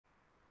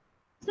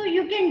So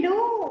you can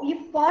do,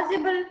 if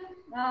possible,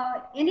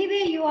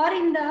 anyway you are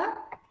in the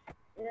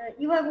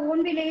your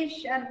own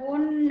village or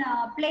own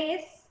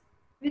place,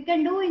 you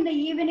can do in the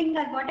evening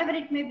or whatever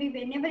it may be,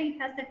 whenever it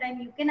has the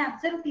time, you can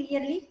observe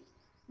clearly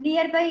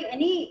nearby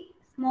any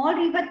small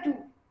river too,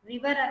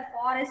 river or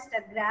forest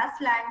or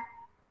grassland,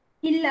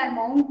 hill or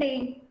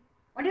mountain,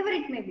 whatever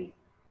it may be.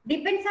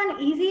 Depends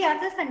on easy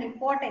access and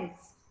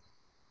importance.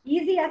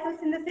 Easy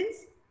access in the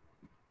sense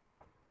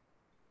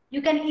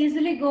you can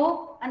easily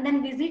go and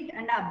then visit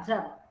and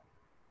observe.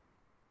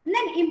 And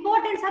then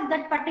importance of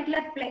that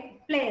particular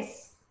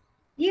place.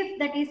 If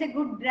that is a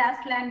good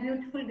grassland,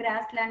 beautiful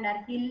grassland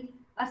or hill,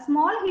 a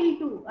small hill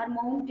too or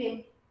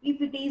mountain,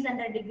 if it is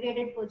under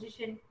degraded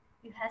position,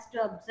 you has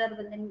to observe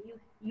and then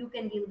you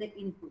can give the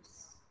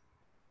inputs.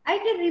 I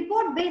can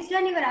report based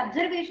on your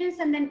observations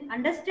and then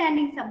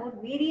understandings about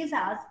various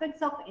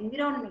aspects of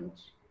environment.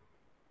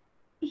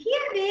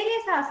 Here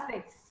various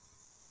aspects.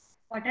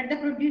 What are the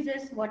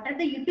producers? What are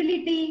the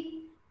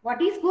utility?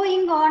 What is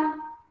going on?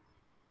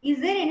 Is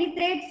there any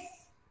threats?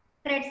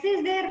 Threats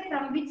is there?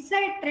 From which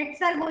side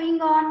threats are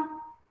going on?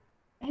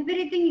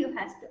 Everything you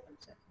has to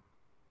observe.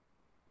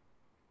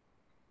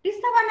 This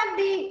is the one of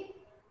the,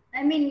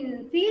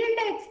 field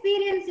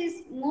experience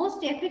is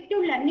most effective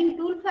learning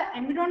tool for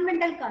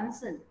environmental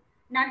concern.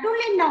 Not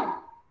only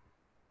now.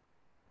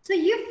 So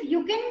if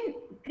you can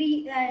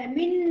create,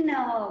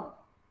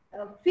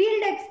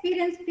 field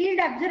experience, field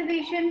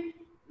observation,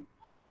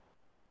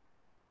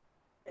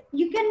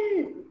 you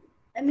can,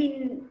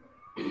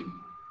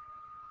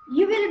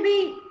 you will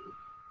be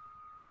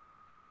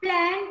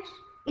planned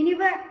in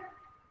your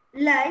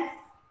life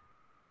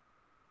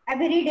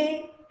every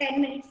day,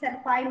 10 minutes or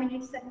 5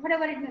 minutes or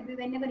whatever it may be,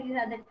 whenever you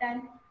have that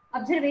time,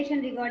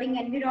 observation regarding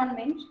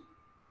environment.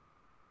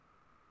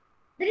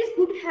 There is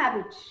good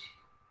habit.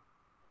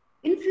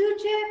 In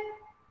future,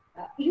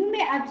 you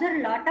may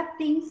observe a lot of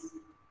things.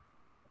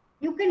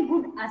 You can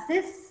good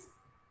assess.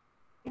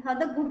 You have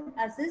the good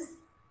assess.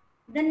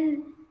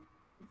 Then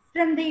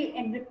from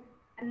the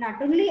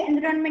not only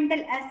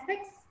environmental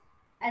aspects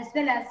as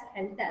well as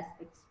health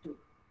aspects too.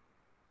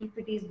 If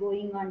it is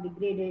going on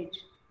degraded,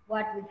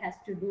 what we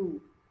have to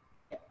do?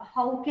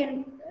 How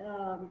can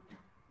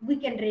we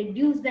can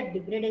reduce the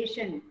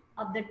degradation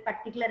of that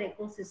particular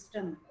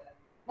ecosystem?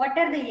 What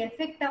are the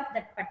effect of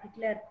that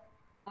particular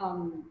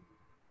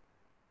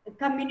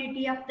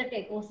community of that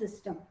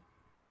ecosystem?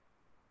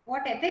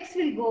 What effects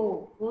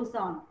will goes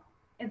on?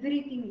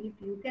 Everything if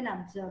you can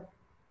observe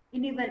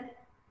in your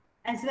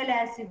as well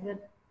as your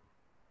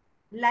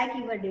like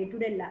your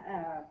day-to-day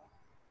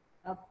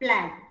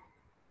plan.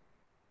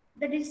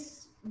 That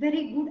is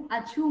very good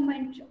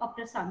achievement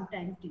after some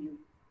time to you.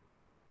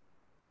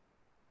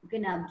 You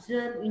can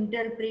observe,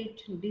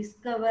 interpret,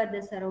 discover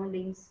the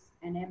surroundings,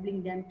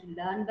 enabling them to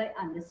learn by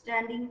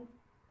understanding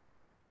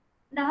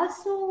and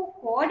also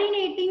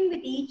coordinating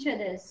with each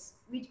others.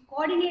 Which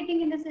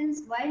coordinating in the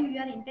sense while you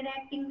are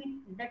interacting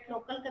with that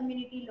local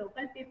community,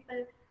 local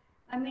people.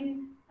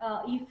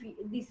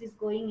 If this is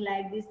going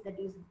like this, that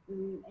is,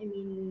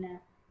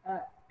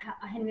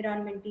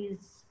 environment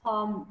is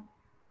harm.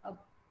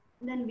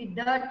 Then with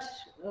that,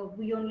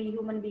 we only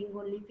human being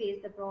only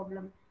face the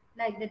problem.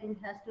 Like that, we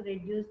has to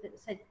reduce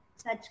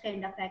such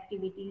kind of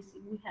activities.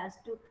 We has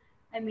to,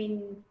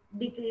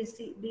 decrease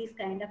these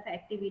kind of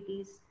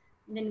activities.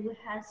 Then we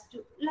has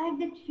to like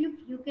that.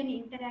 If you can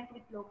interact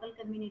with local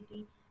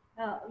community,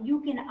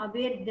 you can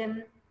aware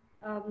them.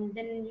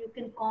 Then you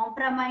can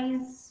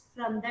compromise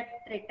from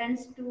that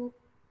threatens to,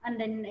 and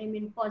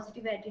then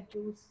positive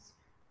attitudes,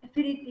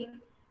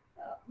 everything.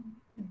 Uh,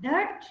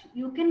 that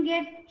you can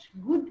get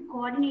good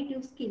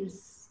coordinative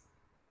skills.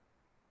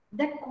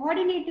 That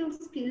coordinative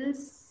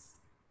skills,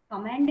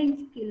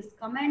 commanding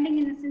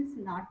in the sense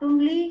not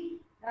only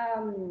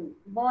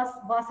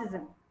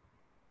bossism.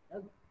 Uh,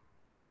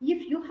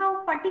 if you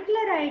have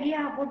particular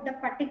idea about the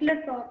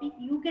particular topic,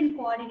 you can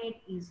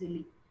coordinate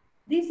easily.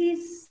 This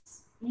is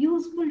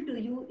useful to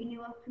you in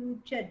your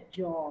future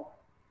job,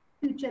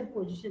 future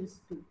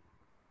positions too.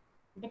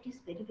 That is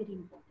very, very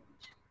important.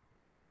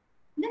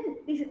 Then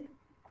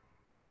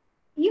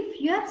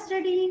if you are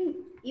studying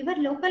your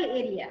local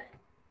area,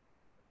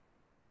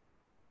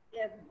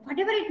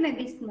 whatever it may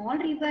be, small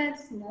river,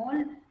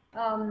 small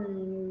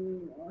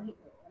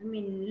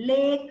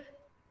lake,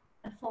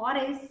 a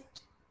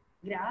forest,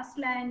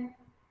 grassland,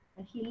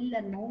 a hill,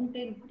 a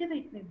mountain, whatever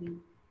it may be.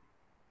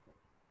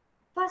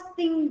 First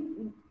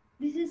thing,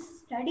 this is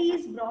study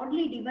is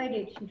broadly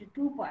divided into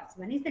two parts.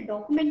 One is the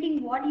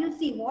documenting what you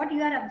see, what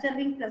you are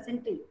observing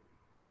presently.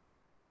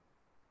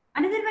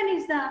 Another one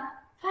is the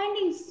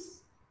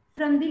findings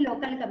from the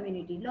local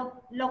community,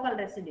 local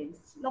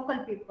residents, local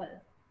people.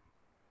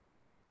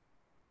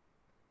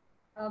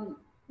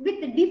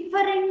 With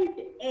different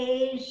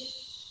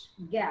age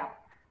gap.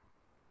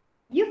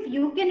 If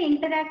you can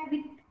interact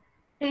with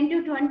 10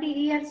 to 20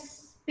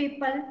 years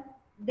people,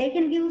 they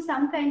can give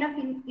some kind of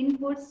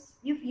inputs.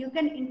 If you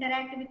can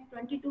interact with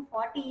 20 to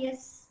 40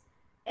 years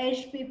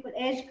age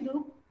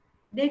group,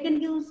 they can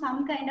give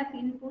some kind of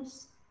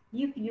inputs.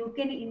 If you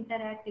can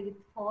interact with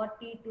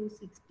 40 to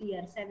 60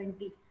 or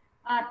 70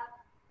 or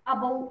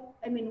above,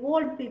 I mean,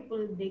 old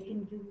people, they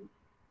can give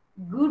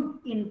good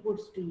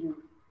inputs to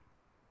you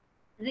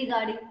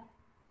regarding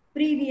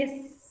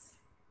previous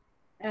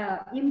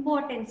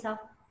importance of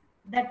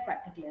that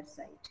particular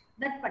site,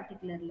 that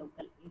particular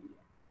local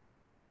area.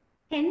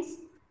 Hence,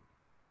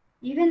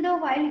 even though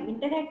while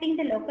interacting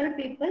the local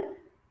people,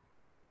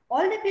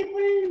 all the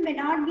people may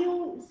not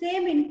give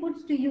same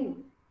inputs to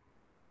you.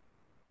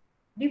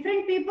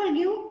 Different people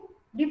give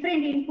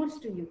different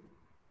inputs to you,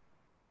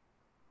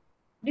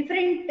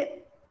 different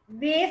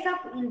ways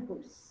of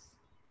inputs.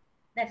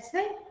 That's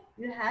why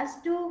you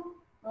have to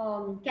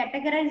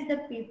categorize the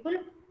people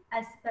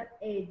as per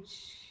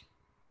age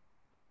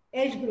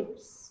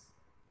groups.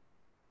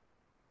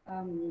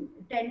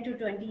 10 to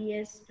 20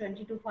 years,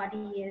 20 to 40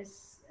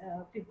 years,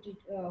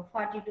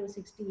 40 to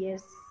 60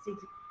 years,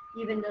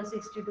 even though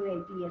 60 to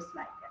 80 years,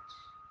 like that.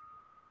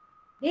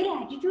 Their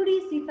attitude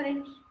is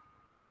different.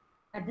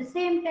 At the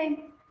same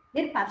time,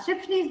 their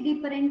perception is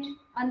different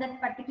on that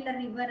particular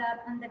river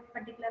or on that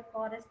particular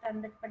forest,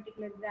 on that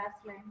particular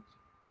grassland.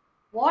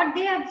 What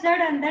they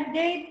observed on that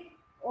day,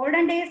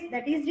 olden days,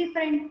 that is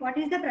different. What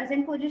is the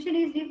present position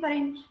is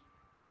different.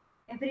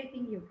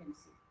 Everything you can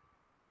see.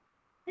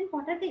 Then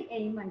what are the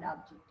aim and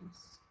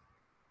objectives?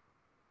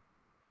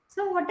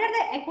 So what are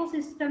the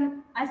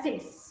ecosystem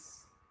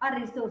assets or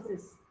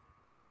resources?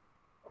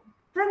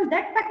 From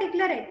that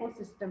particular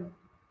ecosystem,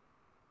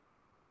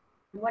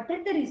 what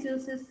are the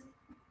resources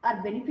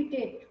are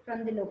benefited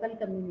from the local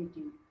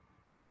community?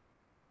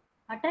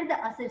 What are the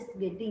assets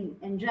getting,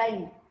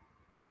 enjoying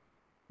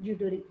due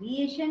to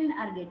recreation,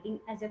 are getting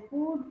as a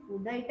food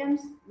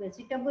items,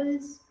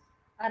 vegetables,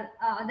 or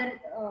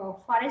other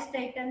forest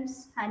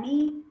items,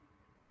 honey,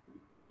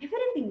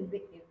 everything,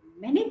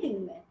 many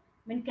things.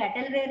 When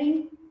cattle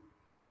rearing,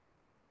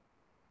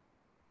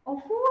 who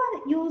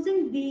are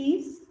using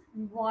these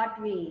in what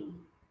way?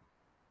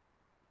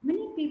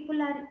 Many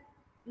people are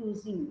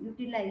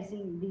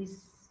utilizing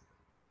this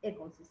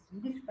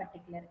ecosystem, this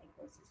particular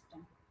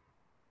ecosystem.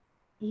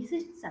 Is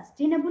it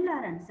sustainable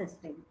or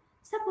unsustainable?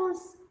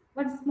 Suppose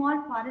one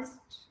small forest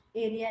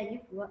area,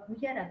 if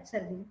we are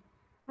observing,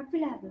 what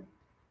will happen?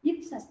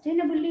 If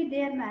sustainably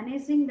they are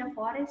managing the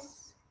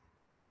forests,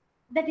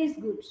 that is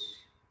good.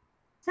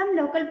 Some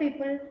local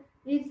people,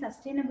 if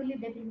sustainably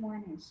they will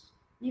manage.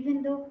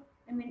 Even though,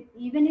 I mean,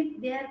 even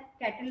if they are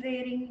cattle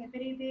rearing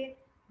everywhere,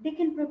 they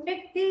can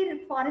protect their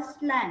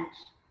forest land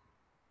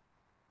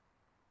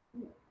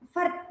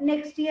for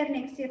next year,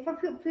 for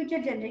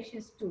future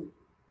generations too.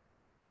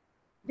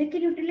 They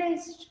can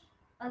utilize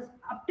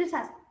up to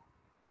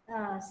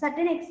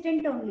certain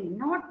extent only,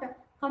 not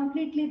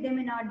completely. They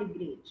may not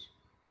degrade.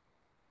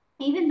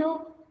 Even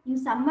though in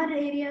summer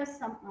areas,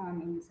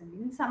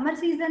 in summer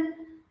season,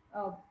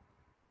 uh,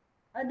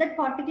 that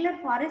particular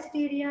forest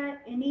area,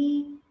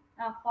 any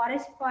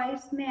forest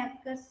fires may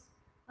occur.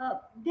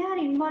 They are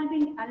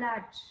involving a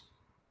lot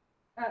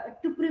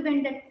to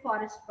prevent that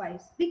forest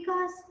fires,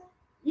 because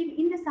if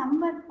in the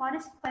summer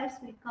forest fires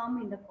will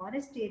come in the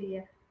forest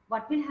area,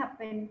 what will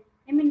happen?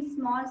 I mean,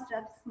 small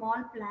shrubs,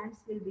 small plants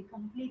will be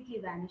completely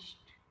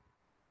vanished.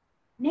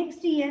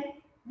 Next year,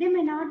 they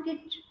may not get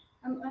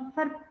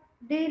for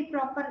their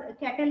proper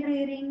cattle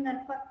rearing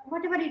or for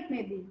whatever it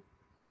may be,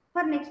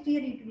 for next year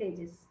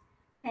utilizes.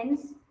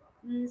 Hence,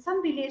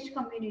 some village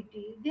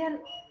community, they are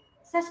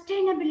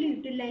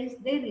sustainably utilize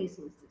their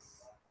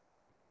resources.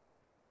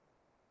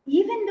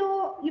 Even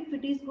though if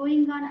it is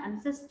going on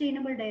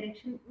unsustainable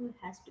direction, we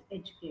has to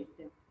educate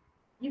them.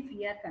 If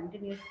we are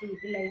continuously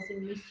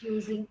utilizing,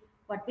 misusing,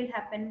 what will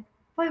happen?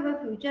 For your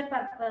future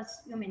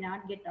purpose, you may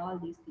not get all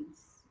these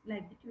things.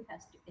 Like that, you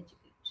has to educate.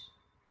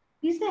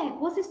 Is the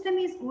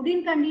ecosystem is good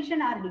in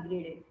condition or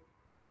degraded?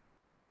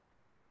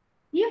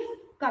 If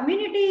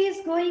community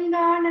is going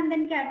on and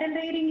then cattle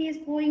rearing is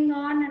going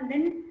on and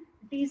then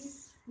it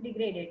is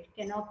degraded,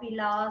 canopy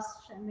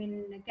lost, I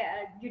mean,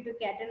 due to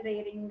cattle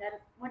rearing or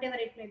whatever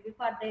it may be,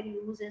 for their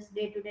uses,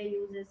 day-to-day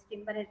uses,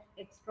 timber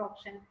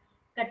extraction,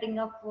 cutting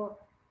of for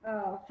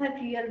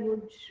fuel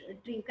wood,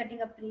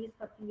 cutting of trees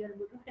for fuel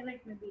wood, whatever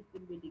it may be, it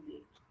will be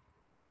degraded.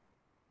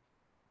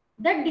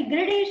 That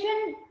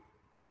degradation,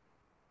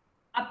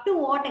 up to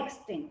what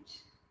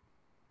extent?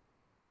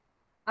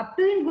 Up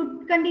to in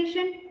good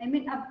condition, I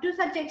mean, up to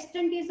such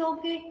extent is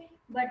okay,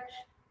 but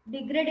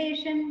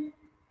degradation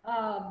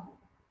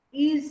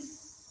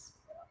is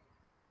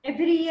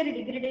every year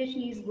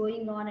degradation is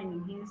going on and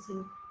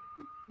enhancing.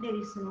 There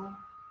is no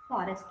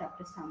forest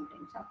after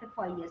sometimes, after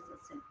 5 years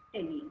or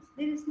 10 years,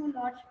 there is no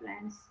large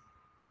plants,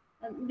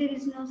 there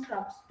is no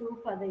shrubs too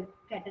for the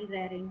cattle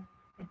rearing,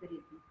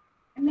 everything.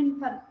 I mean,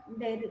 for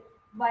their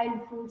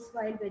wild fruits,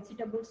 wild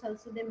vegetables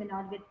also, they may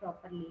not get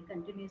properly,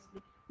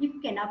 continuously.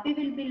 If canopy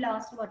will be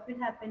lost, what will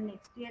happen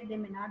next year? They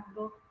may not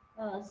grow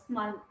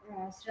small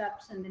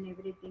shrubs and then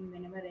everything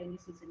whenever rainy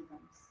season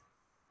comes.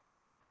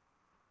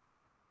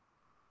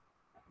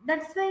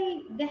 That's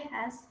why they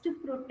has to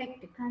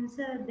protect,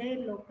 conserve their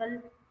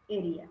local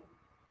area.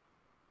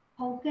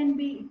 How can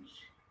be?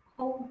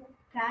 How?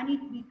 can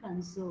it be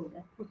conserved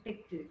or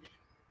protected?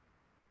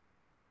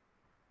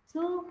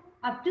 So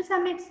up to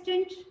some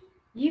extent,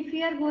 if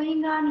we are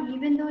going on,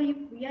 even though if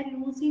we are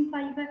using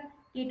fiber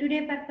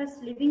day-to-day purpose,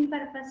 living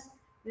purpose,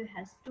 you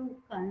has to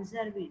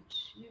conserve it.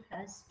 You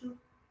has to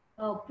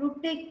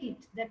protect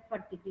it, that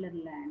particular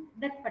land,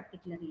 that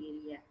particular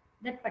area,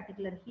 that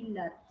particular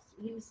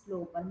hill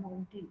slope or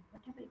mountain,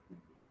 whatever it may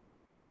be,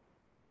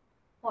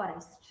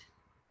 forest.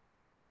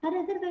 Or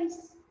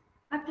otherwise,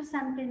 after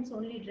some times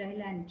only dry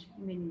land,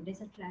 I mean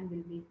desert land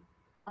will be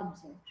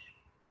observed.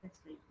 That's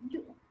right.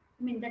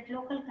 I mean that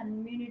local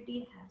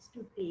community has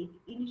to take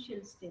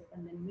initial step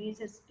and then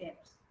major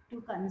steps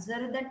to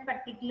conserve that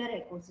particular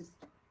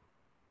ecosystem.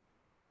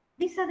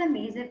 These are the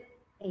major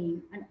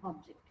aim and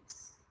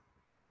objectives.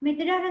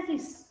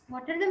 Methodologies.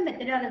 What are the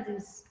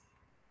methodologies?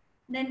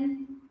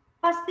 Then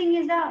first thing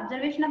is the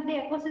observation of the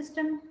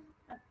ecosystem.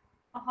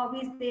 How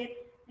is there?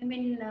 I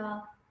mean,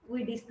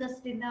 we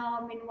discussed in the,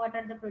 I mean, what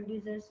are the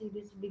producers, it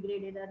is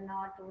degraded or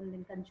not, and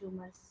then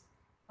consumers,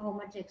 how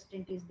much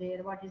extent is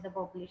there, what is the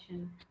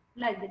population,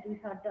 like that we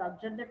have to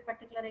observe that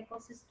particular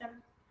ecosystem.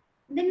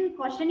 Then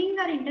questioning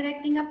or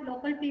interacting of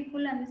local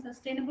people and the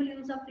sustainable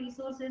use of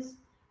resources,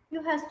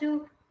 you have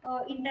to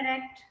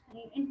interact,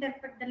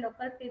 interpret the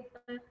local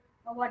people,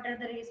 what are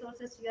the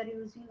resources you are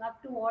using,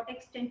 up to what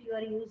extent you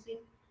are using.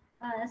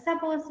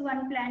 Suppose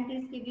one plant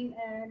is giving,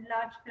 a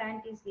large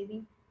plant is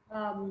giving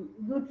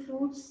good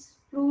fruits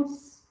for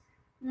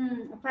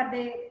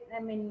the,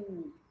 I mean,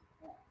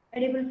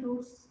 edible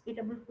fruits,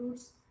 eatable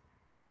fruits.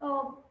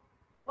 Uh,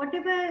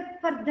 Whatever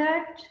for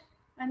that,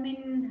 I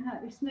mean,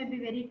 it may be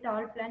very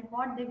tall plant.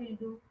 What they will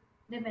do,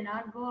 they may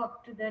not go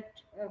up to that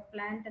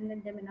plant, and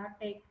then they may not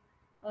take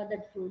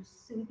that fruits.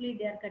 Simply,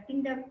 they are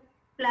cutting the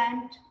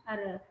plant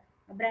or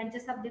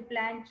branches of the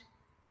plant.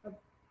 Uh,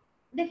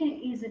 they can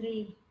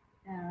easily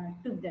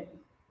took that.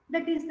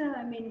 That is the,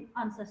 I mean,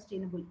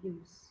 unsustainable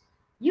use.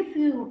 If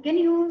you can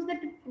use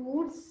that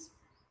fruits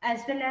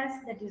as well as,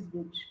 that is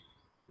good.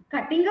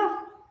 Cutting of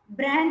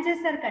branches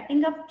or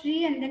cutting of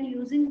tree and then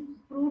using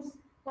fruits.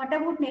 What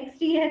about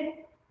next year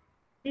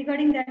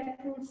regarding that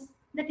fruits?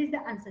 That is the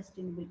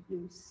unsustainable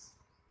use.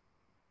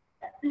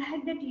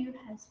 Like that, you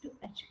has to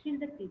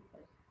educate the people,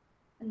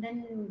 and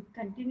then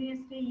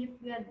continuously, if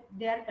we are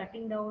they are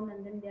cutting down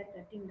and then they are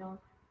cutting down,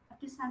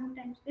 after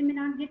sometimes they may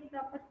not get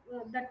proper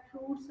that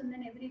fruits and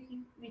then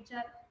everything which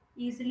are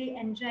easily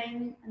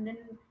enjoying, and then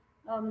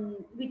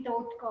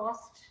without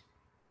cost,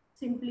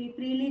 simply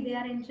freely they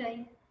are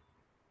enjoying.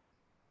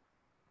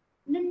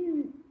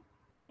 Then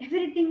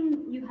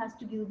everything you has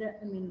to give the,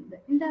 I mean,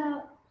 in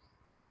the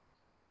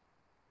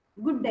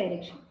good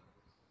direction.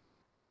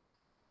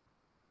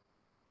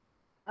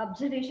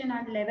 Observation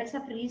on levels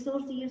of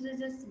resource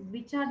usages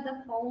which are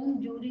the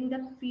found during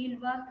the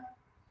field work.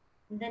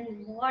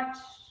 Then what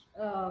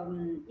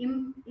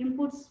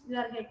inputs you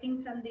are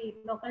getting from the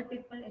local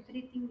people,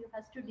 everything you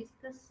has to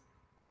discuss.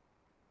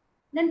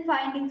 Then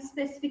finding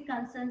specific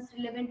concerns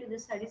relevant to the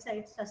study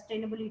site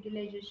sustainable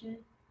utilization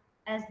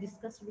as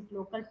discussed with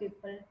local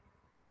people.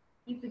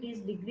 If it is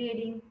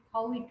degrading,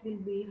 how it will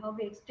be, how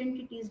extent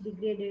it is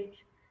degraded.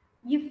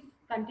 If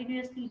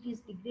continuously it is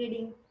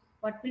degrading,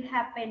 what will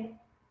happen?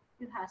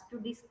 You have to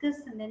discuss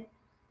and then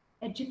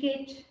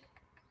educate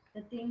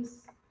the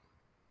things.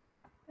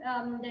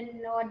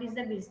 Then what is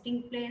the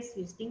visiting place?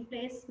 Visiting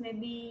place may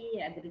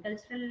be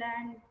agricultural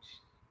land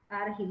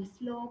or hill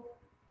slope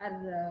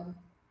or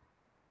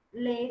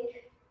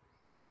lake,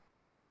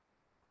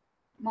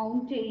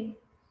 mountain,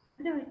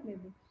 whatever it may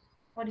be.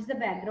 What is the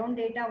background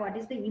data? What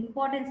is the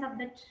importance of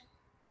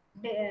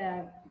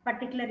that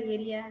particular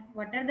area?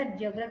 What are the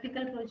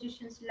geographical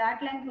positions,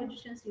 lat lang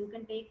positions you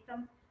can take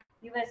from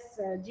US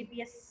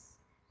GPS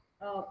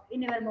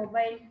in your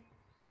mobile?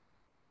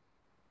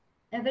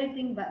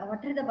 Everything,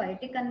 what are the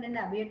biotic and then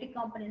abiotic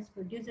components,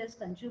 producers,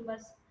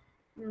 consumers,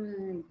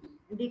 mm,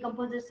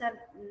 decomposers are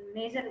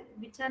major,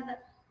 which are the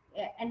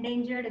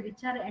endangered,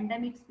 which are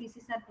endemic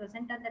species are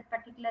present on that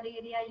particular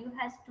area. You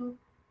has to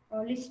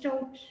list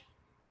out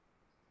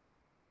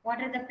what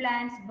are the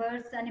plants,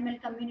 birds, animal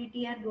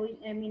community are going,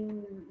 I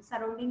mean,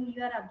 surrounding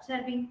you are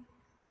observing.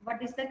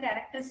 What is the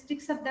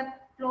characteristics of the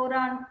flora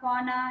and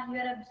fauna you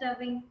are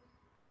observing,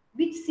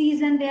 which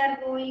season they are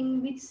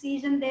going, which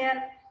season they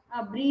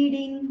are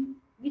breeding,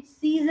 which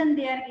season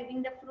they are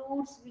giving the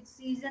fruits, which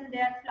season they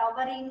are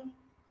flowering.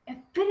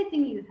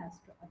 Everything you have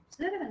to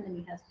observe, and then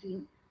you have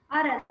to,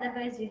 or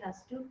otherwise you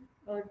have to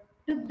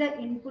took the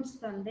inputs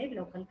from the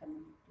local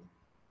community,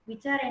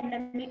 which are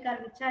endemic or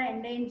which are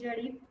endangered.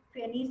 If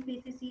any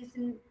species is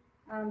in,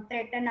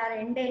 threatened or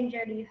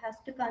endangered, you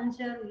have to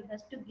conserve. You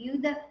have to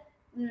give the,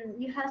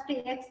 you have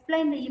to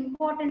explain the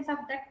importance of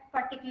that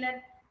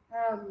particular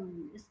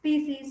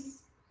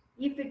species.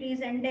 If it is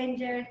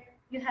endangered,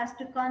 you have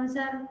to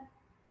conserve,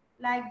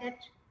 like that.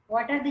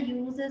 What are the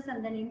uses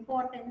and then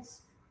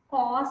importance,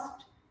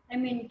 cost, I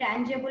mean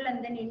tangible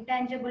and then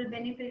intangible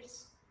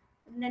benefits,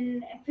 and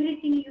then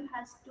everything you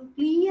have to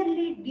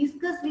clearly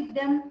discuss with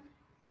them,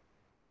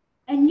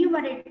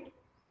 enumerate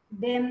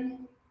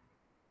them,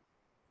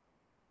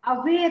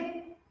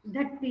 aware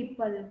that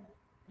people.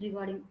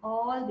 regarding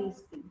all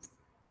these things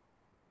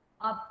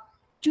up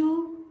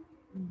to,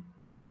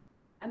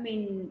 I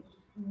mean,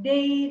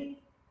 their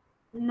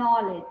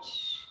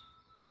knowledge.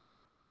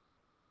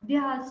 They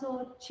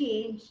also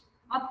change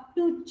up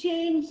to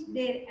change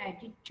their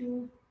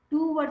attitude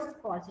towards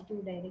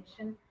positive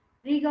direction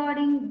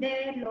regarding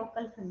their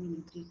local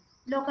community,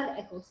 local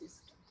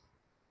ecosystem.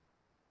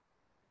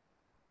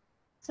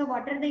 So,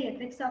 what are the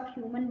effects of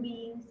human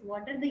beings?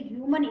 What are the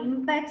human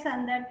impacts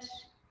on that?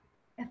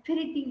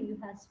 Everything you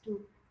has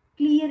to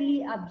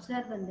clearly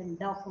observe and then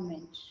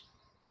document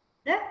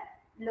the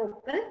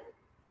local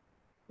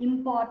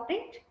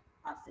important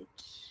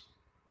asset,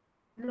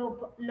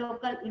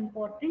 local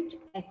important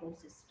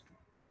ecosystem.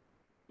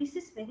 This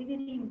is very,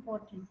 very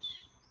important.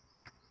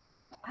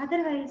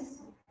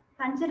 Otherwise,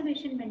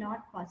 conservation may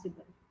not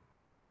possible.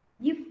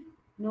 If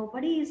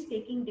nobody is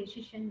taking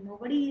decision,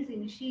 nobody is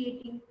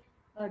initiating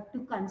to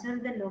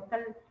conserve the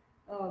local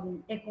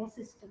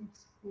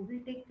ecosystems, who will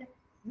take that?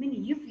 I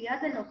mean, if you are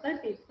the local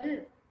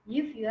people,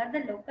 if you are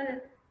the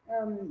local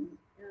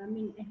I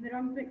mean,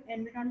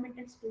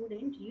 environmental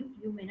student, if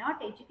you may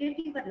not educate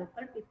your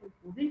local people,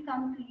 who will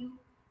come to you?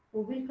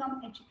 Who will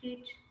come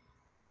educate?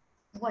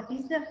 What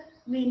is the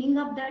meaning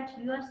of that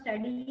you are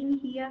studying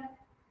here?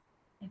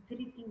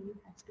 Everything you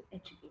have to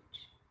educate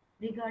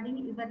regarding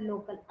your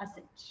local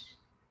assets.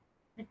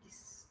 That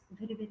is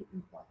very, very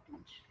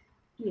important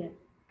here.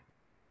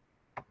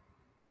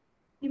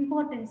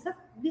 Importance of,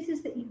 this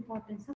is the importance of